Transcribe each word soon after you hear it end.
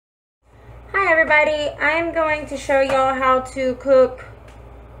Hi everybody, I'm going to show y'all how to cook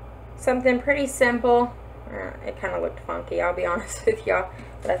something pretty simple. It kind of looked funky, I'll be honest with y'all,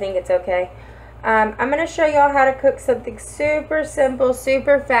 but I think it's okay. I'm going to show y'all how to cook something super simple,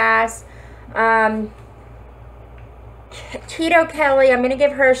 super fast. Keto Kelly, I'm going to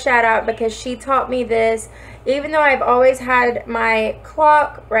give her a shout out because she taught me this. Even though I've always had my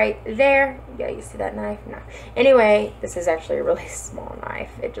clock right there. Yeah, you see that knife? No. Anyway, this is actually a really small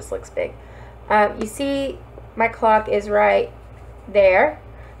knife. It just looks big. You see my clock is right there.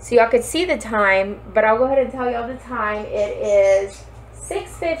 So y'all could see the time, but I'll go ahead and tell y'all the time. It is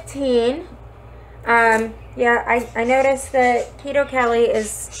 6:15. Yeah, I noticed that Keto Kelly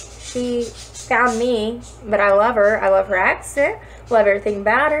she found me, but I love her. I love her accent. Love everything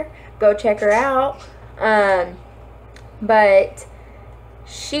about her. Go check her out. But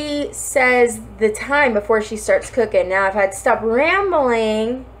she says the time before she starts cooking. Now, if I'd stop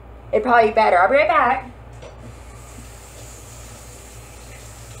rambling, it'd probably be better. I'll be right back.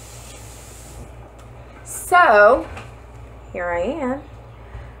 So, here I am.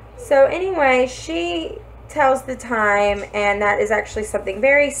 So, anyway, she tells the time, and that is actually something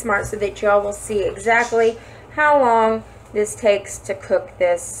very smart so that y'all will see exactly how long this takes to cook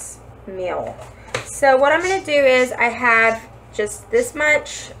this meal. So, what I'm going to do is I have just this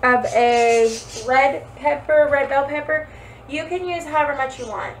much of a red bell pepper. You can use however much you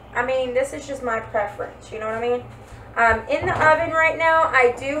want. I mean, this is just my preference. You know what I mean? In the oven right now,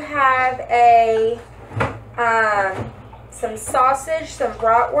 I do have some sausage, some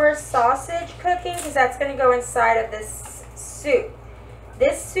bratwurst sausage cooking, because that's going to go inside of this soup.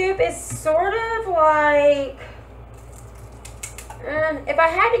 This soup is sort of like, if I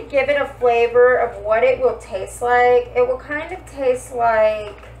had to give it a flavor of what it will taste like, it will kind of taste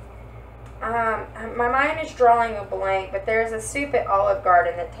like, my mind is drawing a blank, but there's a soup at Olive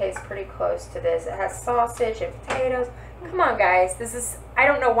Garden that tastes pretty close to this. It has sausage and potatoes. Come on, guys. This is, I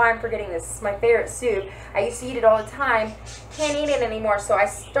don't know why I'm forgetting this. This is my favorite soup. I used to eat it all the time. Can't eat it anymore, so I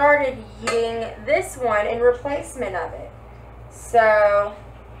started eating this one in replacement of it. So,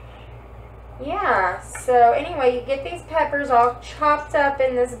 yeah. So, anyway, you get these peppers all chopped up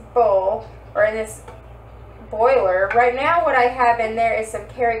in this bowl, or in this boiler. Right now, what I have in there is some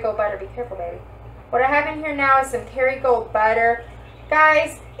Kerrygold butter. Be careful, baby. What I have in here now is some Kerrygold butter.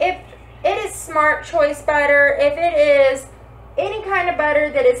 Guys, if it is Smart Choice butter, if it is any kind of butter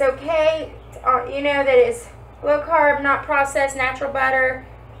that is okay, you know, that is low carb, not processed, natural butter,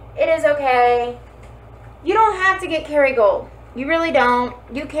 it is okay. You don't have to get Kerrygold. You really don't.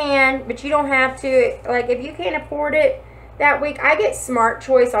 You can, but you don't have to. Like, if you can't afford it that week, I get Smart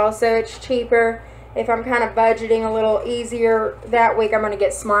Choice also. It's cheaper. If I'm kind of budgeting a little easier that week, I'm going to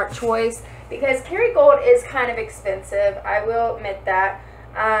get Smart Choice, because Kerrygold is kind of expensive. I will admit that.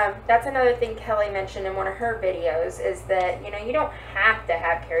 That's another thing Kelly mentioned in one of her videos, is that, you know, you don't have to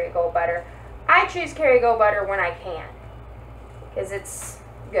have Kerrygold butter. I choose Kerrygold butter when I can, because it's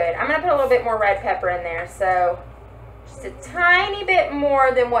good. I'm going to put a little bit more red pepper in there, so just a tiny bit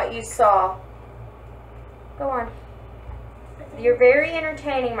more than what you saw. Go on. You're very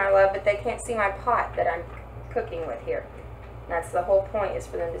entertaining, my love, but they can't see my pot that I'm cooking with here. That's the whole point, is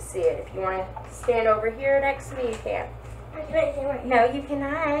for them to see it. If you want to stand over here next to me, you can. No, you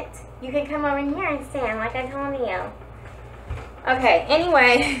cannot. You can come over here and stand like I told you. Okay,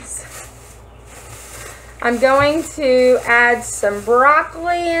 anyways, I'm going to add some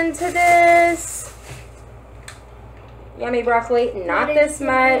broccoli into this. Yummy broccoli. Not this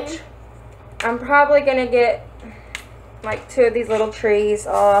much. I'm probably going to get like 2 of these little trees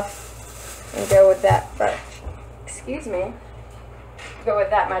off and go with that, but excuse me, go with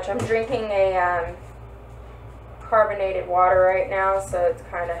that much. I'm drinking a carbonated water right now, so it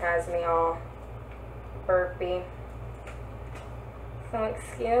kind of has me all burpy. So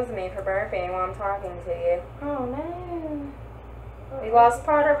excuse me for burping while I'm talking to you. Oh no, we lost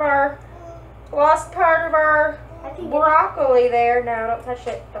part of our broccoli there. No, don't touch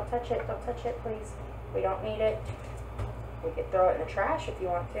it. Don't touch it. Don't touch it, please. We don't need it. We could throw it in the trash if you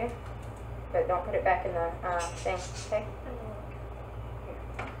want to, but don't put it back in the thing, okay?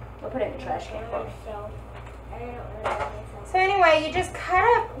 We'll put it in the trash can for me. So anyway, you just cut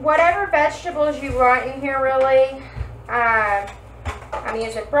up whatever vegetables you want in here, really. I'm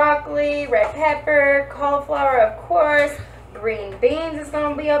using broccoli, red pepper, cauliflower, of course. Green beans is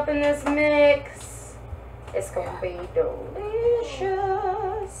going to be up in this mix. It's going to be delicious.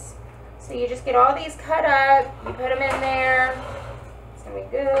 So you just get all these cut up, you put them in there. It's going to be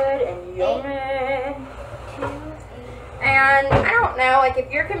good and yummy. And I don't know, like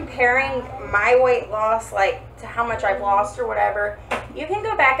if you're comparing my weight loss, like to how much I've lost or whatever, You can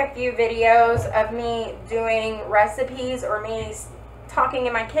go back a few videos of me doing recipes or me talking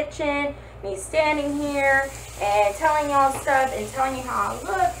in my kitchen, me standing here and telling y'all stuff and telling you how I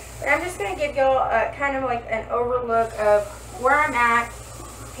look. But I'm just going to give y'all kind of like an overlook of where I'm at.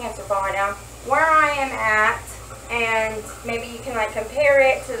 Pants are falling down. Where I am at, and maybe you can like compare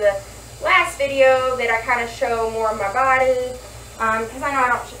it to the last video that I kind of show more of my body. Because I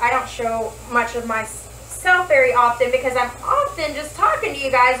know I don't show much of myself very often because I'm often just talking to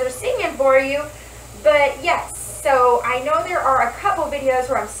you guys or singing for you. But yes, so I know there are a couple videos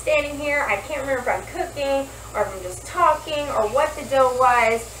where I'm standing here. I can't remember if I'm cooking or if I'm just talking or what the deal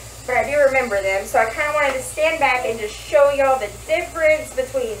was. But I do remember them, so I kind of wanted to stand back and just show y'all the difference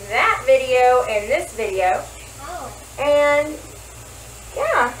between that video and this video. And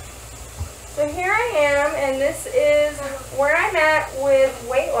yeah, so here I am, and this is where I'm at with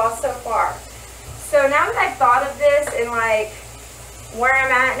weight loss so far. So now that I've thought of this and like where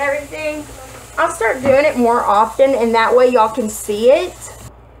I'm at and everything, I'll start doing it more often, and that way y'all can see it.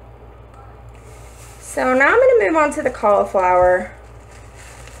 So now I'm going to move on to the cauliflower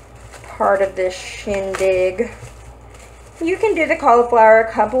part of this shindig. You can do the cauliflower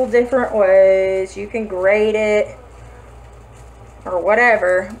a couple different ways. You can grate it or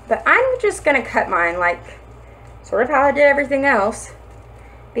whatever, but I'm just gonna cut mine like sort of how I did everything else,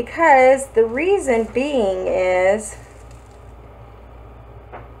 because the reason being is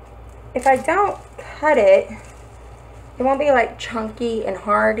if I don't cut it, it won't be like chunky and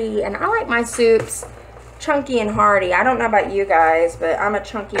hearty, and I like my soups chunky and hearty. I don't know about you guys, but I'm a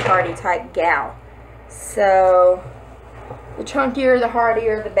chunky hearty type gal. So the chunkier, the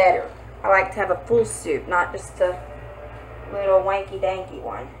heartier, the better. I like to have a full soup, not just a little wanky-danky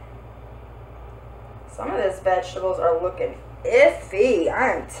one. Some of these vegetables are looking iffy,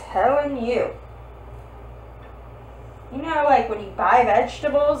 I am telling you. You know, like when you buy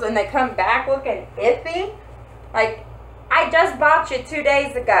vegetables and they come back looking iffy? Like, I just bought you 2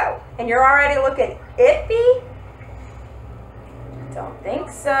 days ago, and you're already looking iffy? Don't think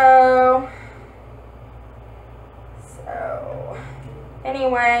so. So,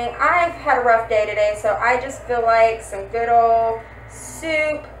 anyway, I've had a rough day today, so I just feel like some good old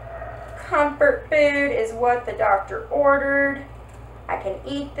soup, comfort food is what the doctor ordered. I can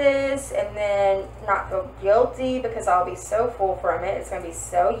eat this and then not feel guilty because I'll be so full from it. It's going to be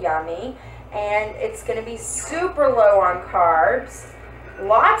so yummy. And it's going to be super low on carbs,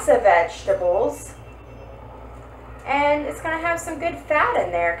 lots of vegetables, and it's going to have some good fat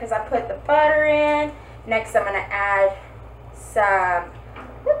in there because I put the butter in. Next, I'm going to add some,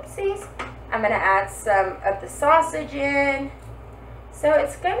 whoopsies, I'm going to add some of the sausage in. So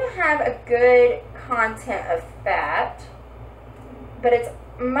it's going to have a good content of fat, but it's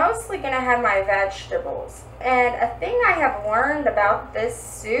mostly going to have my vegetables. And a thing I have learned about this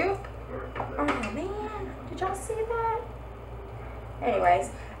soup, oh man, did y'all see that? Anyways,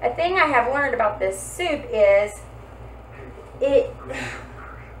 a thing I have learned about this soup is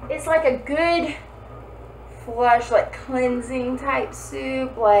it's like a good flush, like cleansing type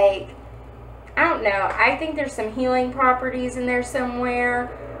soup. Like, I don't know, I think there's some healing properties in there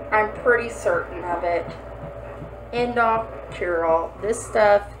somewhere. I'm pretty certain of it. End all, cure all. This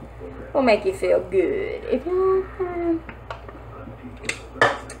stuff will make you feel good. If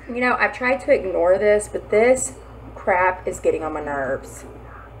you know, I've tried to ignore this, but this crap is getting on my nerves.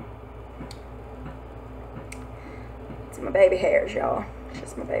 It's my baby hairs, y'all. It's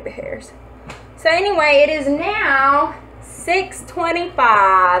just my baby hairs. So anyway, it is now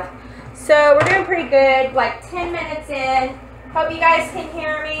 6:25. So we're doing pretty good, like 10 minutes in. Hope you guys can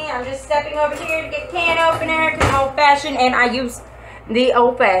hear me. I'm just stepping over here to get can opener because I'm old-fashioned, and I use the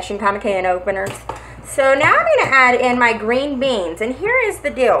old-fashioned kind of can openers. So now I'm going to add in my green beans, and here is the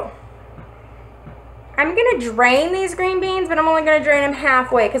deal. I'm going to drain these green beans, but I'm only going to drain them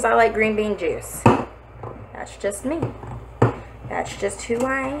halfway because I like green bean juice. That's just me. That's just who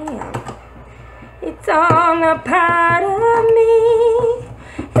I am. It's on a part of me,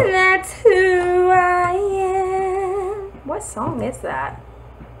 and that's who I am. What song is that?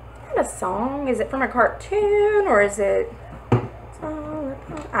 Is that a song? Is it from a cartoon, or is it...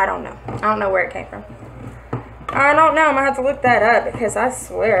 I don't know. I don't know where it came from. I don't know. I'm going to have to look that up because I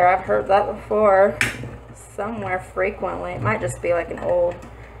swear I've heard that before somewhere frequently. It might just be like an old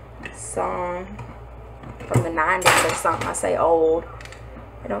song from the 90s or something. I say old.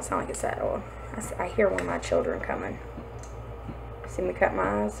 It don't sound like it's that old. I hear one of my children coming. See me cut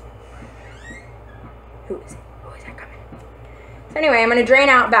my eyes? Who is it? Who is that coming? So anyway, I'm going to drain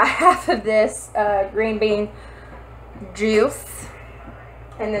out about half of this green bean juice.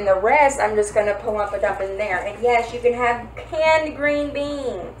 And then the rest, I'm just going to plump it up in there. And yes, you can have canned green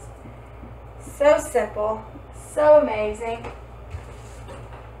beans. So simple. So amazing.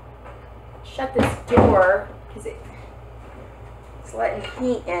 Shut this door because it's letting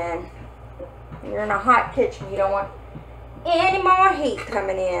heat in. And you're in a hot kitchen. You don't want any more heat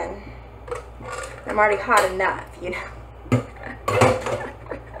coming in. I'm already hot enough, you know.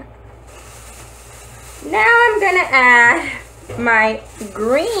 Now I'm going to add my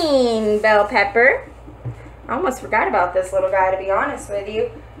green bell pepper. I almost forgot about this little guy, to be honest with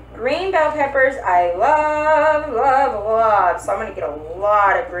you. Green bell peppers, I love, love, love. So I'm going to get a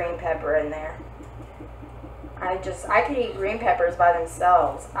lot of green pepper in there. I could eat green peppers by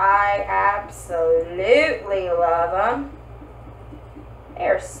themselves. I absolutely love them.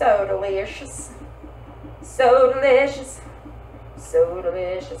 They're so delicious. So delicious. So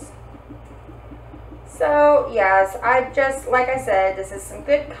delicious. So, yes, like I said, this is some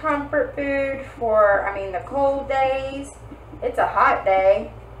good comfort food for, the cold days. It's a hot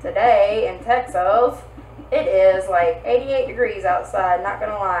day today in Texas. It is like 88 degrees outside, not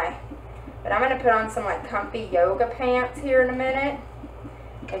gonna lie. But I'm gonna put on some like comfy yoga pants here in a minute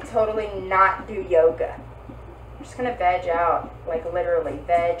and totally not do yoga. I'm just gonna veg out, like literally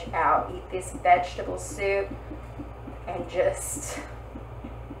veg out. Eat this vegetable soup and just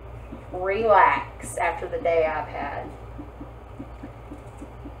relax after the day I've had.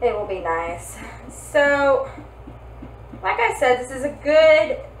 It will be nice. So, like I said, this is a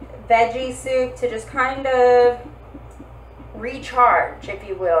good veggie soup to just kind of recharge, if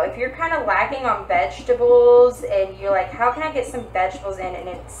you will. If you're kind of lacking on vegetables and you're like, how can I get some vegetables in and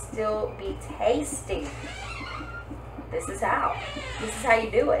it still be tasty? This is how. This is how you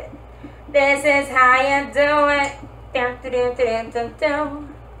do it. This is how you do it. Dun, dun, dun, dun, dun, dun.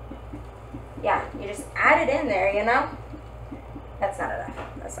 Yeah, you just add it in there, you know? That's not enough.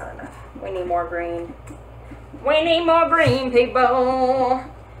 That's not enough. We need more green. We need more green, people.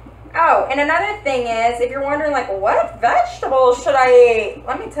 Oh, and another thing is, if you're wondering, like, what vegetables should I eat?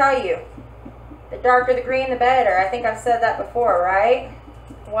 Let me tell you. The darker the green, the better. I think I've said that before, right?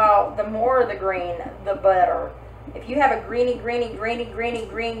 Well, the more the green, the better. If you have a greeny, green,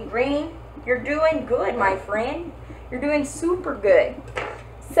 you're doing good, my friend. You're doing super good.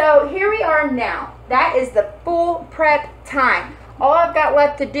 So here we are now. That is the full prep time. All I've got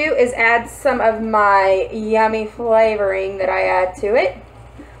left to do is add some of my yummy flavoring that I add to it.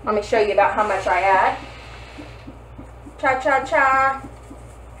 Let me show you about how much I add. Cha-cha-cha.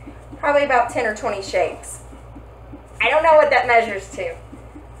 Probably about 10 or 20 shakes. I don't know what that measures to.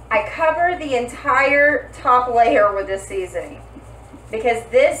 I cover the entire top layer with this seasoning. Because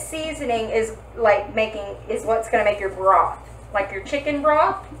this seasoning is what's going to make your broth. Like your chicken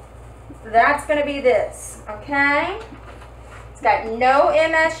broth, that's going to be this, okay? It's got no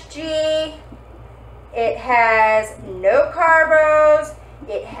MSG. It has no carbs.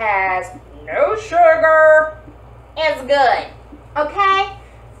 It has no sugar. It's good, okay?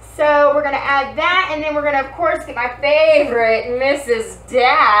 So we're going to add that, and then we're going to, of course, get my favorite, Mrs.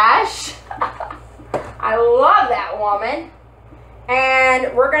 Dash. I love that woman.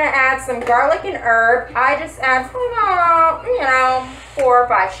 And we're going to add some garlic and herb. I just add, 4 or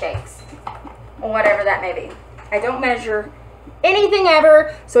 5 shakes. Whatever that may be. I don't measure anything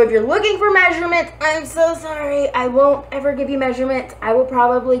ever. So if you're looking for measurements, I'm so sorry. I won't ever give you measurements. I will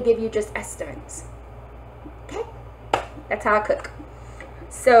probably give you just estimates. Okay? That's how I cook.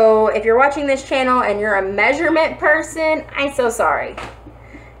 So if you're watching this channel and you're a measurement person, I'm so sorry.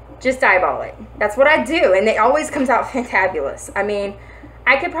 Just eyeball it. That's what I do, and it always comes out fantabulous. I mean,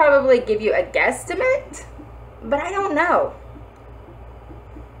 I could probably give you a guesstimate, but I don't know.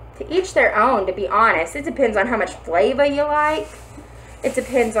 To each their own, to be honest. It depends on how much flavor you like. It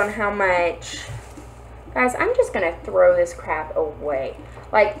depends on how much... Guys, I'm just going to throw this crap away.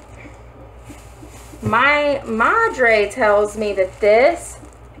 Like, my madre tells me that this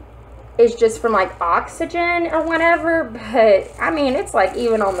is just from like oxygen or whatever, but I mean, it's like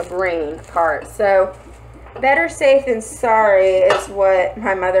even on the green part. So better safe than sorry is what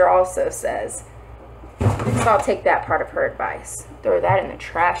my mother also says. So I'll take that part of her advice. Throw that in the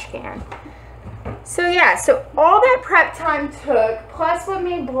trash can. So yeah, so all that prep time took, plus with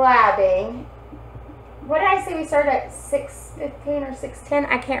me blabbing, what did I say we started at 6:15 or 6:10?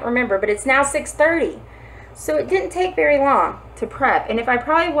 I can't remember, but it's now 6:30. So it didn't take very long to prep. And if I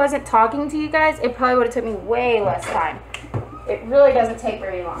probably wasn't talking to you guys, it probably would have took me way less time. It really doesn't take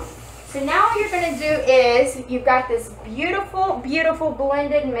very long. So now what you're going to do is, you've got this beautiful, beautiful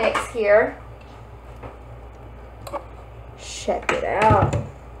blended mix here. Check it out.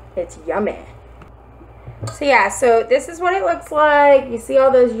 It's yummy. So yeah, so this is what it looks like. You see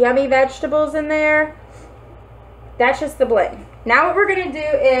all those yummy vegetables in there? That's just the blend. Now what we're gonna do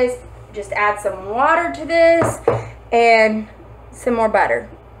is just add some water to this and some more butter.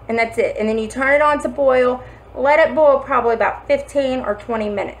 And that's it. And then you turn it on to boil. Let it boil probably about 15 or 20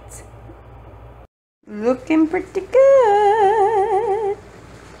 minutes. Looking pretty good.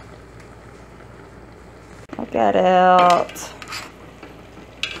 Look at it.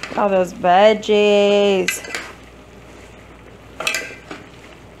 All those veggies.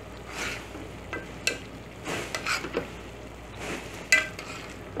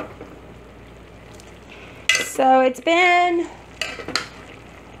 So it's been,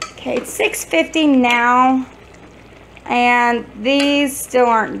 okay, it's 6:50 now, and these still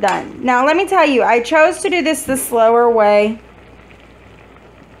aren't done. Now let me tell you, I chose to do this the slower way.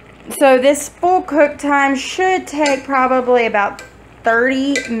 So this full cook time should take probably about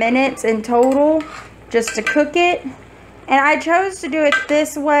 30 minutes in total just to cook it. And I chose to do it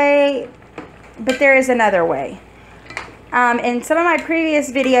this way, but there is another way. In some of my previous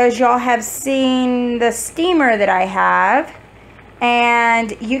videos, y'all have seen the steamer that I have.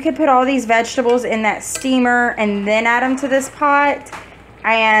 And you can put all these vegetables in that steamer and then add them to this pot.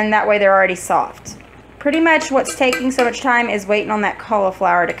 And that way they're already soft. Pretty much what's taking so much time is waiting on that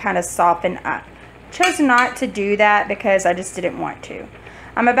cauliflower to kind of soften up. Chose not to do that because I just didn't want to.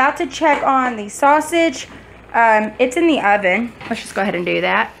 I'm about to check on the sausage. It's in the oven. Let's just go ahead and do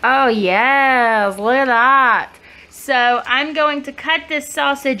that. Oh yes, look at that. So I'm going to cut this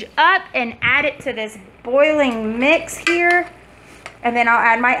sausage up and add it to this boiling mix here. And then I'll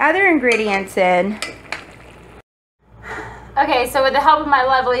add my other ingredients in. Okay, so with the help of my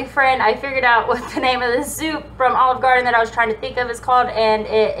lovely friend, I figured out what the name of the soup from Olive Garden that I was trying to think of is called, and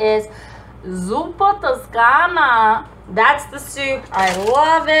it is Zuppa Toscana. That's the soup. I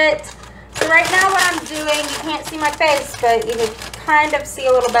love it. So right now what I'm doing, you can't see my face, but you can kind of see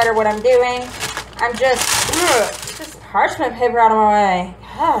a little better what I'm doing. I'm just parchment paper out of my way.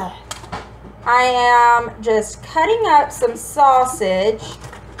 I am just cutting up some sausage.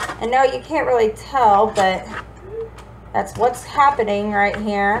 I know you can't really tell, but that's what's happening right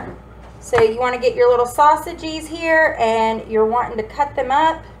here. So you want to get your little sausages here, and you're wanting to cut them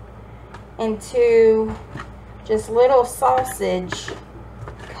up into just little sausage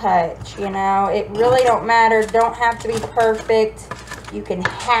cuts, you know. It really don't matter. Don't have to be perfect. You can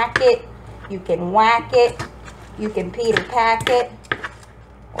hack it. You can whack it. You can Peter pack it.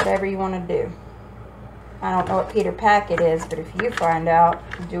 Whatever you want to do. I don't know what Peter Packet is, but if you find out,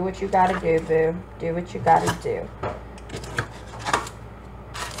 do what you gotta do, boo. Do what you gotta do.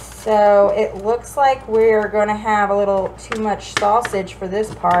 So it looks like we're gonna have a little too much sausage for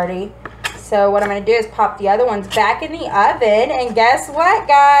this party. So what I'm gonna do is pop the other ones back in the oven, and guess what,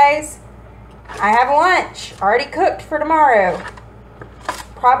 guys? I have lunch already cooked for tomorrow.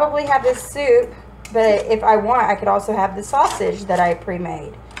 Probably have this soup, but if I want, I could also have the sausage that I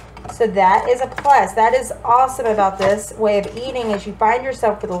pre-made. So that is a plus. That is awesome about this way of eating, is you find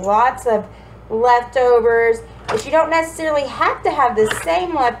yourself with lots of leftovers, but you don't necessarily have to have the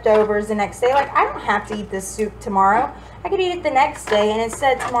same leftovers the next day. Like, I don't have to eat this soup tomorrow. I could eat it the next day, and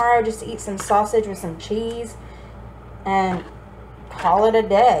instead tomorrow just eat some sausage with some cheese and call it a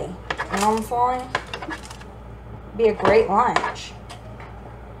day. You know what I'm saying? Be a great lunch.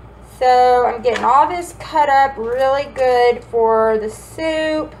 So I'm getting all this cut up really good for the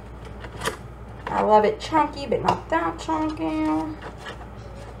soup. I love it chunky, but not that chunky.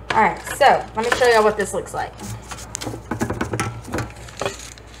 Alright, so let me show y'all what this looks like.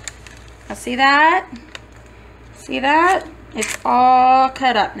 Now see that? See that? It's all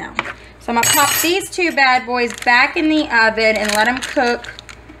cut up now. So I'm going to pop these two bad boys back in the oven and let them cook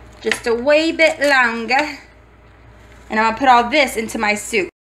just a wee bit longer. And I'm going to put all this into my soup.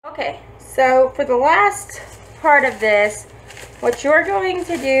 Okay, so for the last part of this, what you're going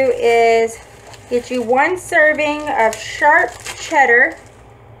to do is get you 1 serving of sharp cheddar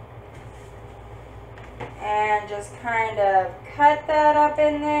and just kind of cut that up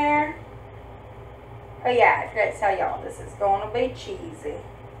in there. Oh yeah, I forgot to tell y'all, this is going to be cheesy.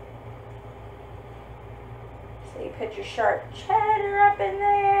 So you put your sharp cheddar up in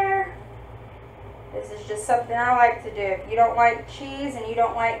there. This is just something I like to do. If you don't like cheese and you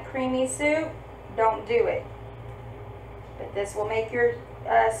don't like creamy soup, don't do it. But this will make your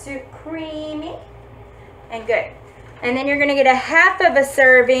soup creamy and good. And then you're going to get a half of a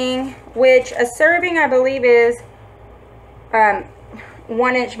serving, which a serving I believe is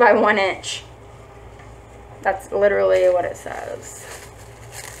 1 inch by 1 inch. That's literally what it says.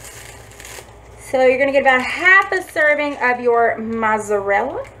 So you're going to get about half a serving of your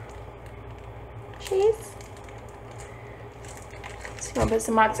mozzarella cheese. Gonna put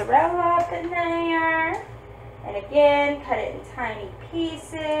some mozzarella up in there. And again, cut it in tiny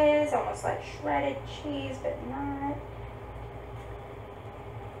pieces, almost like shredded cheese, but not.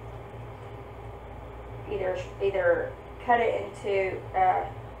 Either cut it into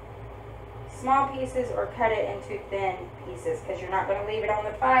small pieces or cut it into thin pieces, because you're not going to leave it on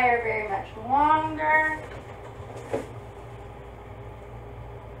the fire very much longer.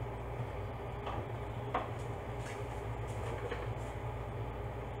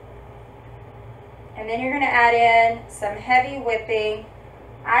 And then you're going to add in some heavy whipping.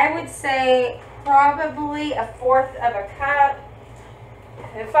 I would say probably 1/4 of a cup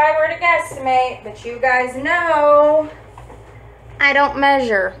if I were to guesstimate, but you guys know I don't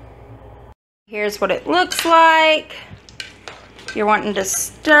measure. Here's what it looks like. You're wanting to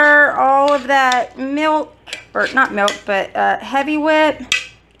stir all of that milk, or not milk, but heavy whip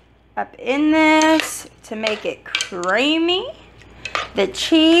up in this to make it creamy. The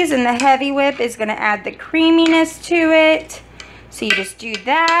cheese and the heavy whip is going to add the creaminess to it. So you just do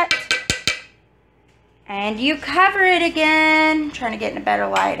that. And you cover it again. I'm trying to get in a better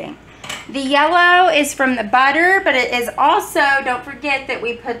lighting. The yellow is from the butter, but it is also, don't forget that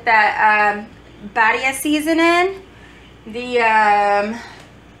we put that Veggies season in. The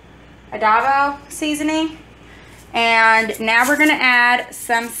Adobo seasoning. And now we're going to add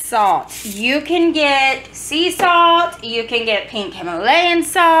some salt. You can get sea salt. You can get pink Himalayan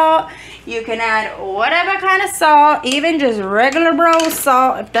salt. You can add whatever kind of salt. Even just regular roll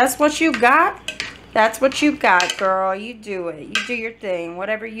salt. If that's what you got, that's what you got, girl. You do it. You do your thing.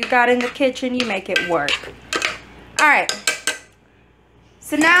 Whatever you got in the kitchen, you make it work. Alright.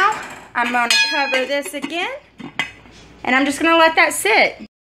 So now, I'm going to cover this again. And I'm just going to let that sit.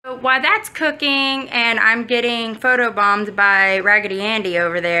 So while that's cooking and I'm getting photobombed by Raggedy Andy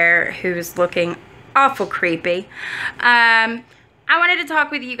over there, who's looking awful creepy, I wanted to talk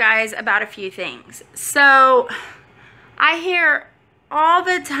with you guys about a few things. So I hear all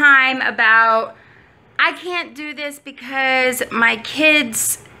the time about, I can't do this because my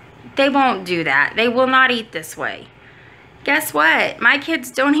kids, they won't do that. They will not eat this way. Guess what? My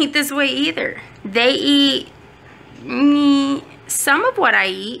kids don't eat this way either. They eat some of what I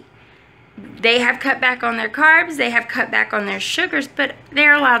eat. They have cut back on their carbs, they have cut back on their sugars, but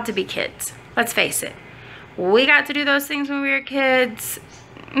they're allowed to be kids. Let's face it. We got to do those things when we were kids.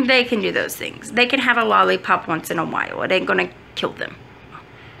 They can do those things. They can have a lollipop once in a while. It ain't gonna kill them.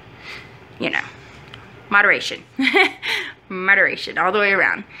 You know, moderation. Moderation all the way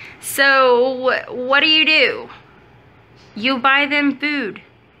around. So what do? You buy them food,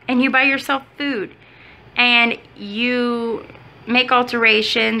 and you buy yourself food, and you make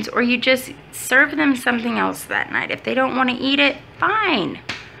alterations, or you just serve them something else that night. If they don't want to eat it, fine.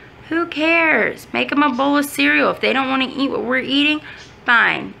 Who cares? Make them a bowl of cereal. If they don't want to eat what we're eating,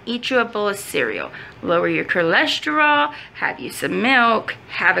 fine. Eat you a bowl of cereal. Lower your cholesterol, have you some milk,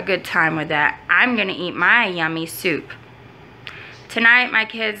 have a good time with that. I'm going to eat my yummy soup. Tonight, my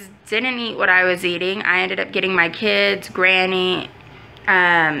kids didn't eat what I was eating. I ended up getting my kids, Granny,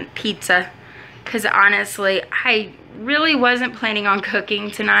 pizza. Because honestly, I really wasn't planning on cooking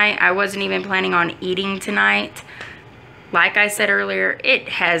tonight. I wasn't even planning on eating tonight. Like I said earlier, it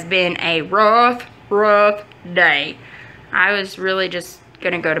has been a rough day. I was really just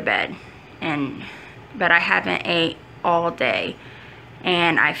gonna go to bed, but I haven't ate all day,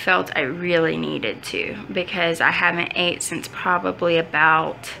 and I felt I really needed to, because I haven't ate since probably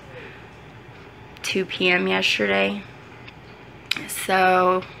about 2 p.m. yesterday.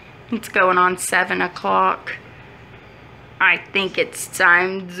 So it's going on 7 o'clock. I think it's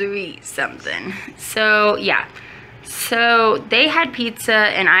time to eat something. So yeah, so they had pizza,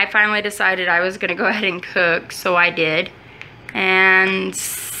 and I finally decided I was gonna go ahead and cook, so I did. And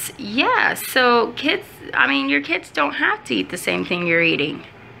yeah, so kids, I mean, your kids don't have to eat the same thing you're eating.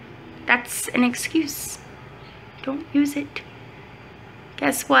 That's an excuse. Don't use it.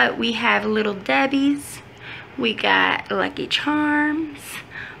 Guess what? We have Little Debbie's. We got Lucky Charms.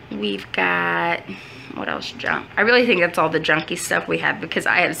 We've got, what else junk? I really think that's all the junky stuff we have, because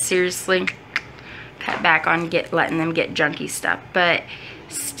I have seriously cut back on letting them get junky stuff. But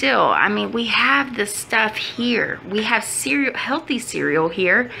still, I mean, we have the stuff here. We have cereal, healthy cereal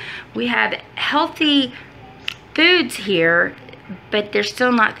here. We have healthy foods here, but they're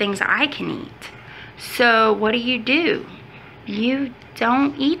still not things I can eat. So what do? You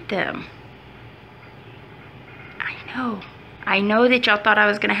don't eat them. I know that y'all thought I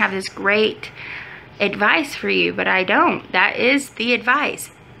was gonna have this great advice for you, but I don't. That is the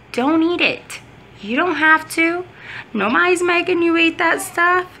advice. Don't eat it. You don't have to. Nobody's making you eat that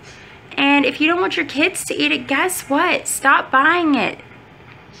stuff. And if you don't want your kids to eat it, guess what? Stop buying it.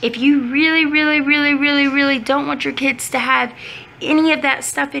 If you really, really, really, really, really don't want your kids to have any of that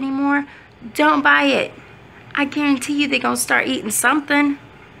stuff anymore, don't buy it. I guarantee you they're going to start eating something.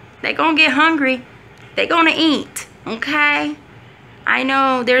 They're going to get hungry. They're going to eat, okay? I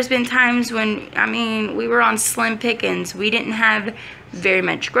know there's been times when, I mean, we were on slim pickings. We didn't have very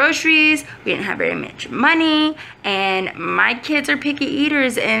much groceries. We didn't have very much money. And my kids are picky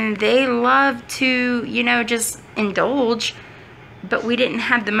eaters and they love to, you know, just indulge. But we didn't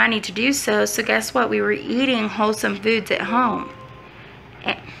have the money to do so. So guess what? We were eating wholesome foods at home.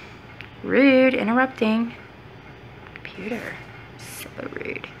 And, rude, interrupting. Computer. So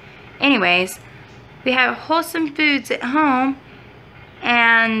rude. Anyways, we have wholesome foods at home.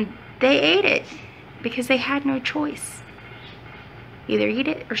 And they ate it because they had no choice. Either eat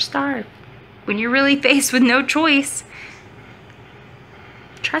it or starve. When you're really faced with no choice,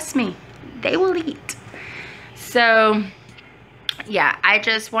 trust me, they will eat. So, yeah, I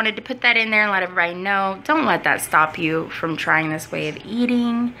just wanted to put that in there and let everybody know. Don't let that stop you from trying this way of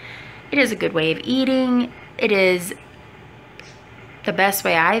eating. It is a good way of eating. It is the best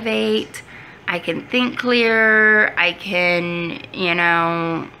way I've ate. I can think clear. I can, you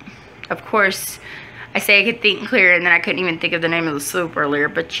know, of course, I say I could think clear and then I couldn't even think of the name of the soup earlier,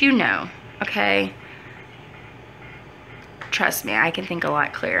 but you know, okay? Trust me, I can think a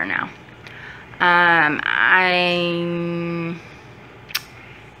lot clearer now. I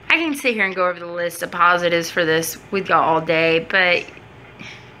can sit here and go over the list of positives for this with y'all all day, but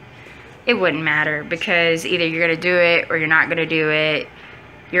it wouldn't matter because either you're going to do it or you're not going to do it.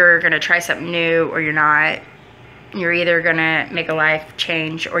 You're going to try something new or you're not. You're either going to make a life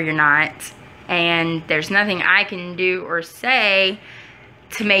change or you're not. And there's nothing I can do or say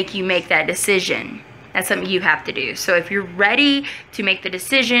to make you make that decision. That's something you have to do. So if you're ready to make the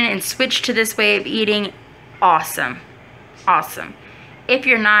decision and switch to this way of eating, awesome. Awesome. If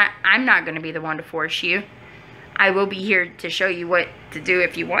you're not, I'm not going to be the one to force you. I will be here to show you what to do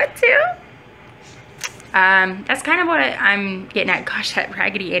if you want to. That's kind of what I'm getting at. Gosh, that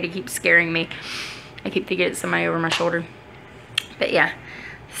Raggedy Andy keeps scaring me. I keep thinking it's somebody over my shoulder. But yeah.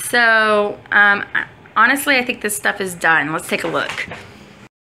 So, honestly, I think this stuff is done. Let's take a look.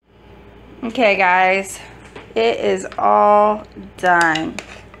 Okay, guys. It is all done.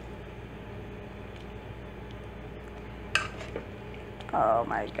 Oh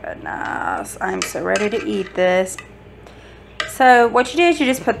my goodness. I'm so ready to eat this. So, what you do is you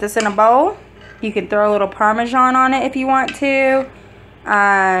just put this in a bowl. You can throw a little Parmesan on it if you want to.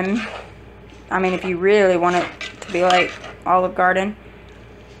 I mean, if you really want it to be like Olive Garden.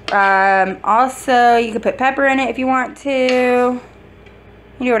 Also, you can put pepper in it if you want to.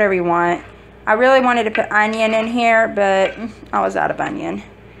 You do whatever you want. I really wanted to put onion in here, but I was out of onion.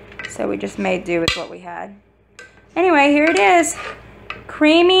 So we just made do with what we had. Anyway, here it is.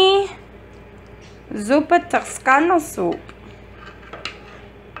 Creamy Zuppa Toscana soup.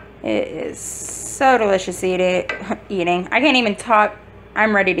 It is so delicious eating. I can't even talk.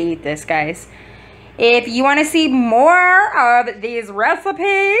 I'm ready to eat this, guys. If you want to see more of these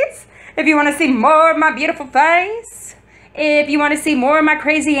recipes, if you want to see more of my beautiful face, if you want to see more of my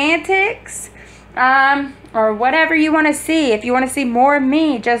crazy antics, or whatever you want to see, if you want to see more of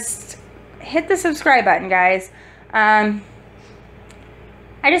me, just hit the subscribe button, guys. I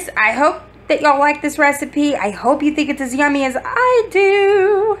hope that y'all like this recipe. I hope you think it's as yummy as I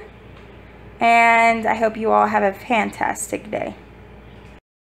do. And I hope you all have a fantastic day.